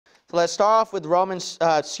So let's start off with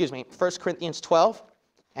 1 Corinthians 12,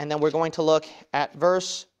 and then we're going to look at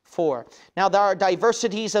verse 4. Now there are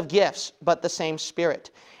diversities of gifts, but the same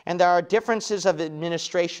Spirit. And there are differences of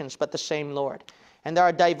administrations, but the same Lord. And there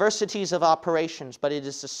are diversities of operations, but it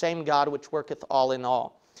is the same God which worketh all in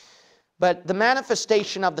all. But the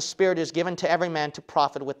manifestation of the Spirit is given to every man to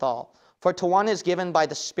profit withal. For to one is given by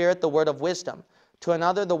the Spirit the word of wisdom, to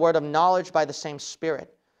another the word of knowledge by the same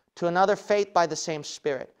Spirit, to another faith by the same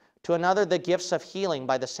Spirit, to another the gifts of healing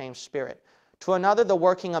by the same Spirit, to another the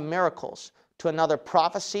working of miracles, to another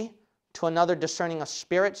prophecy, to another discerning of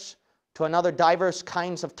spirits, to another divers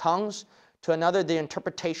kinds of tongues, to another the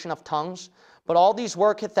interpretation of tongues. But all these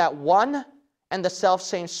worketh that one and the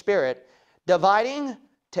selfsame Spirit, dividing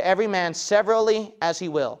to every man severally as he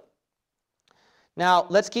will. Now,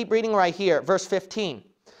 let's keep reading right here, verse 15.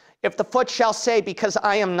 If the foot shall say, because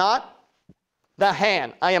I am not the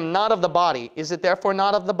hand, I am not of the body, is it therefore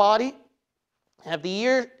not of the body? And if the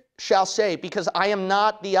ear shall say, because I am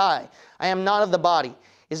not the eye, I am not of the body,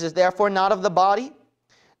 is it therefore not of the body?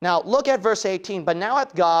 Now, look at verse 18. But now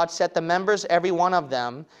hath God set the members, every one of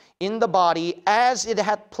them, in the body as it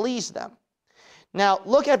hath pleased them. Now,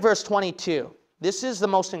 look at verse 22. This is the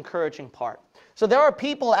most encouraging part. So there are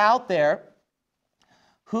people out there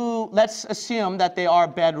who, let's assume that they are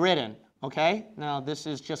bedridden, okay? Now, this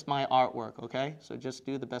is just my artwork, okay? So just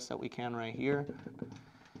do the best that we can right here.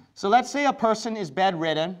 So let's say a person is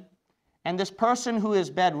bedridden, and this person who is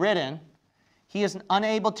bedridden, he is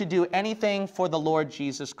unable to do anything for the Lord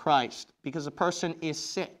Jesus Christ because the person is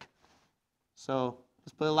sick. So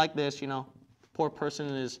let's put it like this, you know, the poor person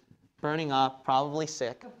is burning up, probably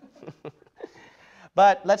sick.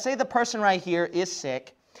 But let's say the person right here is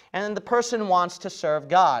sick, and then the person wants to serve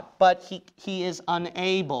God, but he is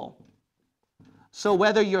unable. So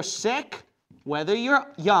whether you're sick, whether you're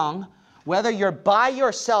young, whether you're by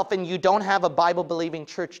yourself and you don't have a Bible-believing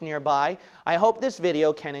church nearby, I hope this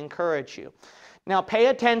video can encourage you. Now pay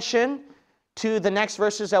attention to the next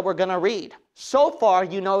verses that we're going to read. So far,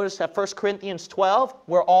 you notice that 1 Corinthians 12,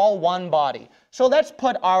 we're all one body. So let's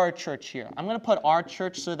put our church here. I'm going to put our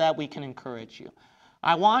church so that we can encourage you.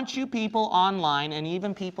 I want you people online and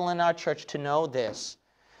even people in our church to know this.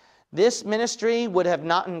 This ministry would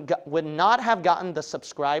not have gotten the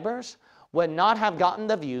subscribers, would not have gotten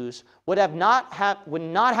the views, would not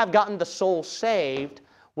have gotten the soul saved,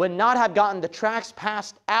 would not have gotten the tracts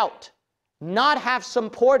passed out, not have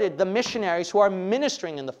supported the missionaries who are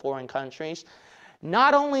ministering in the foreign countries.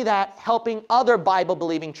 Not only that, helping other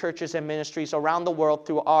Bible-believing churches and ministries around the world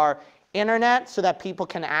through our internet so that people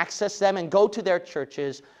can access them and go to their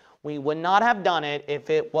churches. We would not have done it if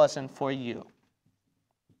it wasn't for you.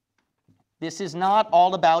 This is not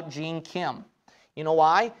all about Gene Kim. You know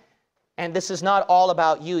why? And this is not all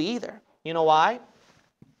about you either. You know why?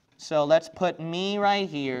 So let's put me right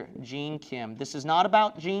here, Gene Kim. This is not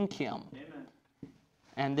about Gene Kim. Amen.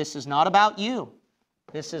 And this is not about you.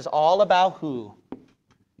 This is all about who?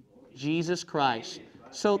 Jesus Christ.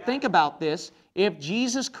 So think about this. If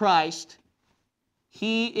Jesus Christ,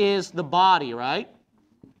 He is the body, right?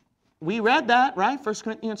 We read that, right? 1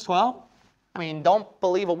 Corinthians 12. I mean, don't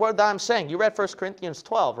believe a word that I'm saying. You read 1 Corinthians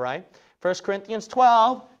 12, right? 1 Corinthians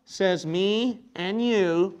 12 says, me and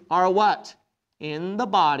you are what? In the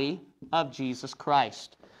body of Jesus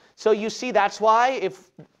Christ. So you see, that's why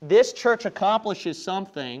if this church accomplishes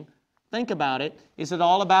something, think about it. Is it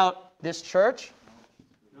all about this church?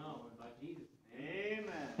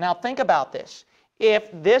 Now think about this.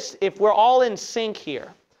 If we're all in sync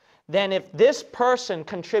here, then if this person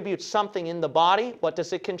contributes something in the body, what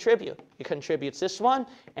does it contribute? It contributes this one,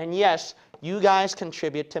 and yes, you guys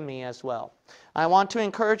contribute to me as well. I want to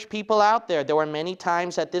encourage people out there. There were many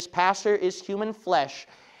times that this pastor is human flesh,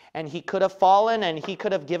 and he could have fallen and he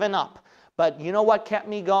could have given up. But you know what kept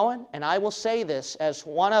me going? And I will say this, as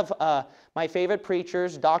one of my favorite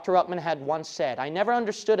preachers, Dr. Ruckman, had once said, I never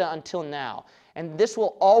understood it until now. And this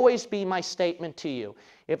will always be my statement to you.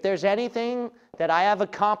 If there's anything that I have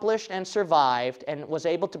accomplished and survived and was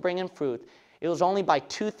able to bring in fruit, it was only by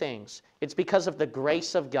two things. It's because of the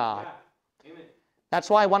grace of God. Yeah. Amen. That's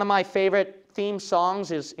why one of my favorite theme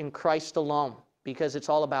songs is In Christ Alone, because it's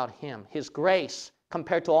all about Him. His grace,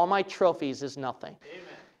 compared to all my trophies, is nothing. Amen.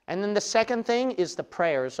 And then the second thing is the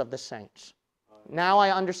prayers of the saints. Now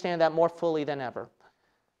I understand that more fully than ever.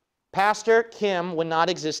 Pastor Kim would not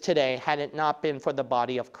exist today had it not been for the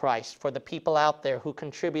body of Christ, for the people out there who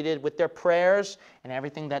contributed with their prayers and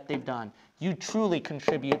everything that they've done. You truly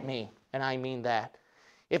contribute me, and I mean that.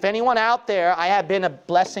 If anyone out there, I have been a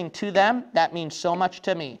blessing to them, that means so much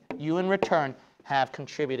to me. You in return have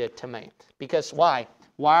contributed to me. Because why?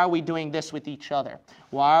 Why are we doing this with each other?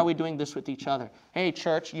 Why are we doing this with each other? Hey,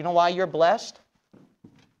 church, you know why you're blessed?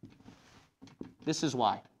 This is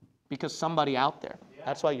why. Because somebody out there.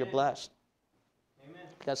 That's why you're blessed. Amen.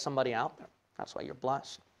 Because somebody out there. That's why you're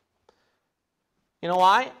blessed. You know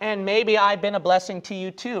why? And maybe I've been a blessing to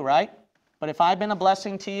you too, right? But if I've been a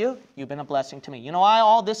blessing to you, you've been a blessing to me. You know why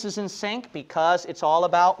all this is in sync? Because it's all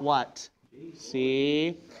about what?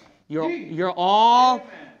 See? You're all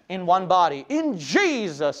in one body. In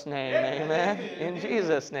Jesus' name, amen. In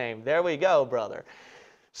Jesus' name. There we go, brother.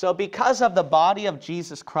 So because of the body of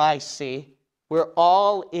Jesus Christ, see, we're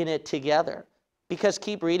all in it together. Because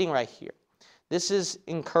keep reading right here. This is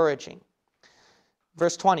encouraging.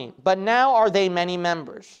 Verse 20. But now are they many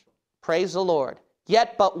members. Praise the Lord.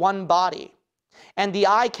 Yet but one body. And the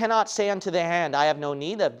eye cannot say unto the hand, I have no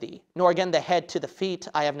need of thee. Nor again the head to the feet,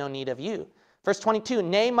 I have no need of you. Verse 22.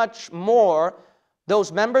 Nay, much more,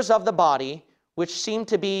 those members of the body which seem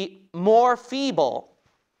to be more feeble,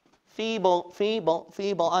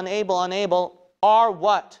 unable, are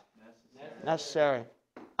what? Necessary.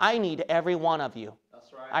 I need every one of you.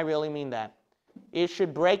 That's right. I really mean that. It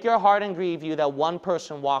should break your heart and grieve you that one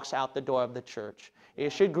person walks out the door of the church.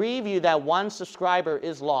 It should grieve you that one subscriber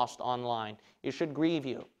is lost online. It should grieve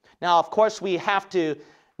you. Now, of course, we have to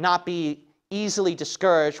not be easily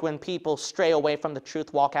discouraged when people stray away from the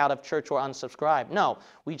truth, walk out of church, or unsubscribe. No,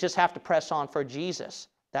 we just have to press on for Jesus.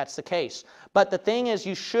 That's the case. But the thing is,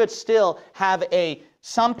 you should still have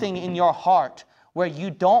something in your heart where you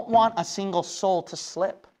don't want a single soul to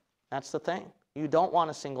slip. That's the thing. You don't want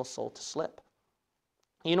a single soul to slip.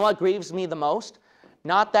 You know what grieves me the most?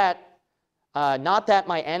 Not that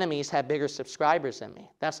my enemies have bigger subscribers than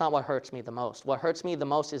me. That's not what hurts me the most. What hurts me the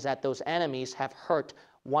most is that those enemies have hurt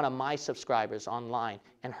one of my subscribers online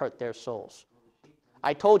and hurt their souls.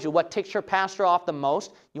 I told you, what ticks your pastor off the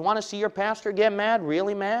most? You want to see your pastor get mad,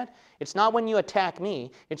 really mad? It's not when you attack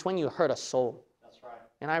me. It's when you hurt a soul. That's right.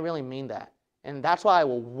 And I really mean that. And that's why I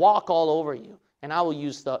will walk all over you. And I will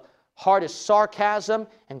use the hardest sarcasm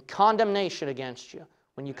and condemnation against you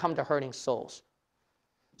when you come to hurting souls.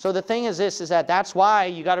 So the thing is this, is that that's why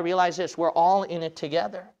you got to realize this. We're all in it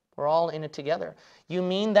together. We're all in it together. You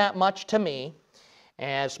mean that much to me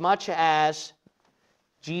as much as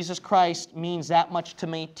Jesus Christ means that much to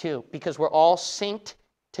me too. Because we're all synced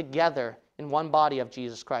together in one body of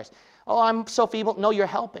Jesus Christ. Oh, I'm so feeble. No, you're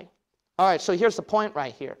helping. All right, so here's the point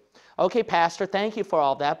right here. Okay, Pastor, thank you for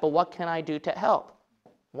all that, but what can I do to help?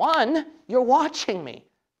 One, you're watching me.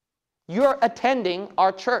 You're attending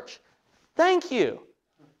our church. Thank you.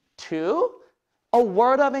 Two, a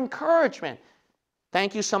word of encouragement.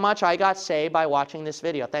 Thank you so much I got saved by watching this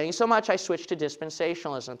video. Thank you so much I switched to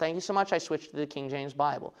dispensationalism. Thank you so much I switched to the King James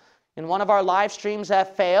Bible. In one of our live streams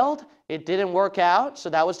that failed, it didn't work out, so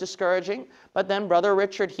that was discouraging. But then Brother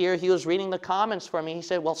Richard here, he was reading the comments for me. He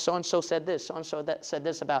said, well, so-and-so said this, so-and-so said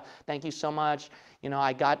this about, thank you so much. You know,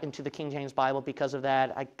 I got into the King James Bible because of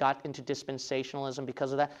that. I got into dispensationalism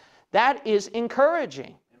because of that. That is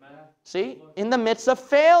encouraging. Amen. See, in the midst of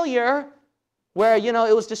failure, where, you know,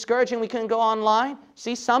 it was discouraging, we couldn't go online.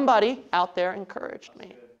 See, somebody out there encouraged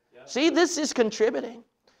me. Yeah. See, this is contributing.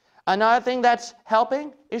 Another thing that's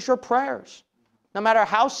helping is your prayers. No matter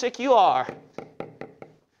how sick you are,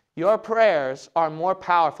 your prayers are more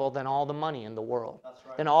powerful than all the money in the world,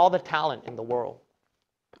 right, than all the talent in the world.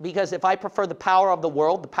 Because if I prefer the power of the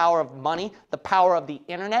world, the power of money, the power of the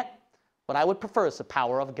internet, what I would prefer is the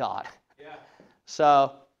power of God. Yeah.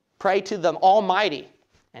 So pray to the Almighty,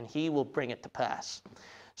 and He will bring it to pass.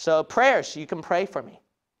 So prayers, you can pray for me.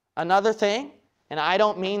 Another thing, and I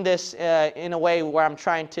don't mean this in a way where I'm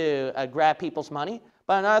trying to grab people's money,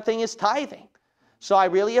 but another thing is tithing. So I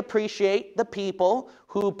really appreciate the people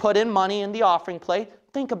who put in money in the offering plate.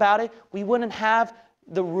 Think about it. We wouldn't have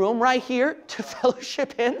the room right here to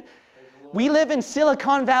fellowship in. We live in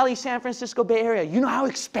Silicon Valley, San Francisco Bay Area. You know how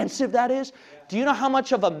expensive that is? Do you know how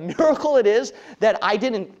much of a miracle it is that I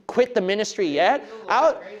didn't quit the ministry yet?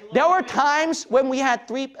 There were times when we had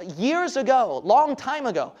years ago, long time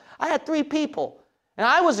ago, I had 3 people. And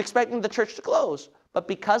I was expecting the church to close. But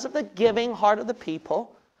because of the giving heart of the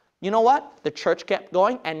people, you know what? The church kept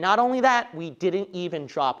going. And not only that, we didn't even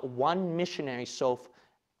drop one missionary soul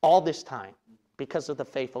all this time because of the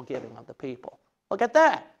faithful giving of the people. Look at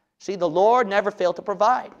that. See, the Lord never failed to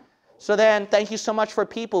provide. So then, thank you so much for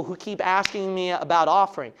people who keep asking me about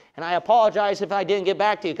offering. And I apologize if I didn't get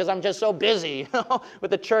back to you because I'm just so busy with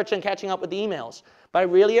the church and catching up with the emails. But I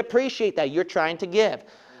really appreciate that you're trying to give.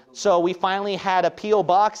 So we finally had a P.O.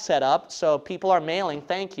 box set up, so people are mailing,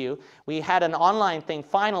 thank you. We had an online thing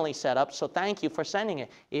finally set up, so thank you for sending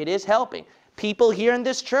it. It is helping. People here in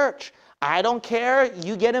this church, I don't care.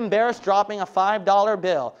 You get embarrassed dropping a $5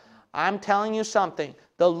 bill. I'm telling you something.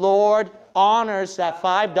 The Lord honors that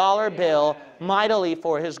 $5 bill mightily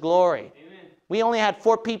for His glory. We only had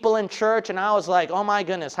 4 people in church, and I was like, oh my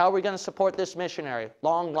goodness, how are we going to support this missionary?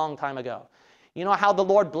 Long, long time ago. You know how the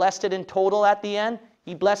Lord blessed it in total at the end?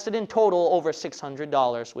 He blessed it in total over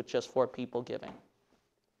 $600 with just 4 people giving.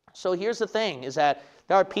 So here's the thing, is that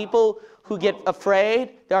there are people who get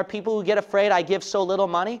afraid. There are people who get afraid, I give so little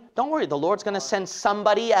money. Don't worry, the Lord's going to send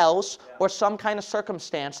somebody else or some kind of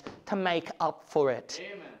circumstance to make up for it.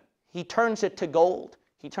 Amen. He turns it to gold.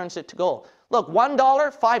 He turns it to gold. Look, $1,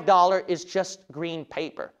 $5 is just green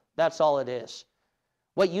paper. That's all it is.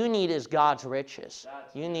 What you need is God's riches.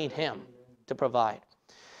 You need Him to provide.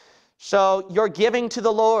 So your giving to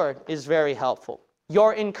the Lord is very helpful.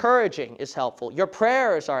 Your encouraging is helpful. Your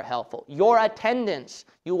prayers are helpful. Your attendance,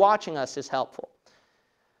 you watching us, is helpful.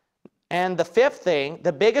 And the 5th thing,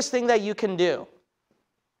 the biggest thing that you can do,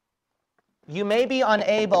 you may be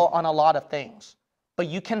unable on a lot of things, but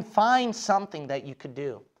you can find something that you could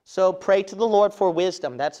do. So pray to the Lord for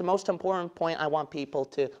wisdom. That's the most important point I want people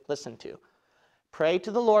to listen to. Pray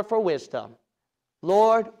to the Lord for wisdom.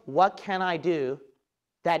 Lord, what can I do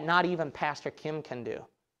that not even Pastor Kim can do,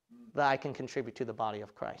 that I can contribute to the body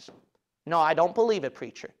of Christ? No, I don't believe it,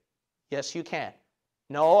 preacher. Yes, you can.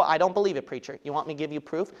 No, I don't believe it, preacher. You want me to give you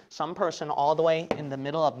proof? Some person all the way in the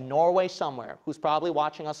middle of Norway somewhere who's probably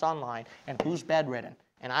watching us online and who's bedridden.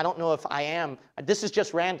 And I don't know if I am. This is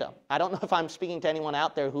just random. I don't know if I'm speaking to anyone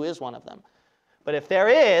out there who is one of them. But if there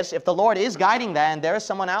is, if the Lord is guiding that and there is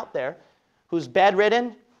someone out there who's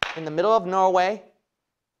bedridden in the middle of Norway,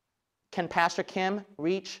 can Pastor Kim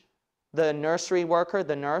reach the nursery worker,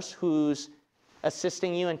 the nurse who's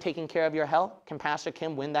assisting you and taking care of your health? Can Pastor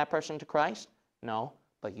Kim win that person to Christ? No,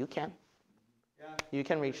 but you can. Yeah. You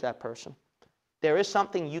can reach that person. There is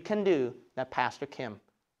something you can do that Pastor Kim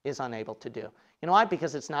is unable to do. You know why?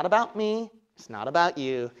 Because it's not about me. It's not about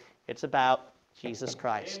you. It's about Jesus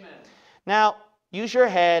Christ. Amen. Now, use your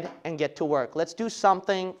head and get to work. Let's do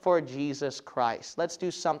something for Jesus Christ. Let's do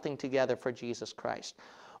something together for Jesus Christ.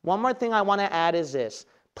 One more thing I want to add is this.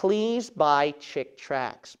 Please buy Chick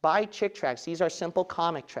tracts. Buy Chick tracts. These are simple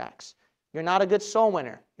comic tracts. You're not a good soul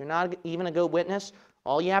winner. You're not even a good witness.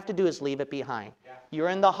 All you have to do is leave it behind. Yeah. You're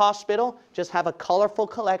in the hospital. Just have a colorful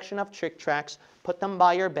collection of Chick tracts. Put them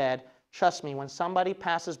by your bed. Trust me, when somebody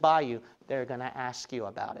passes by you, they're going to ask you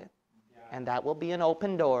about it. Yeah. And that will be an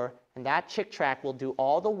open door. And that Chick tract will do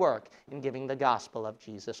all the work in giving the gospel of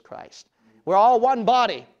Jesus Christ. We're all one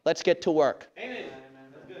body. Let's get to work. Amen.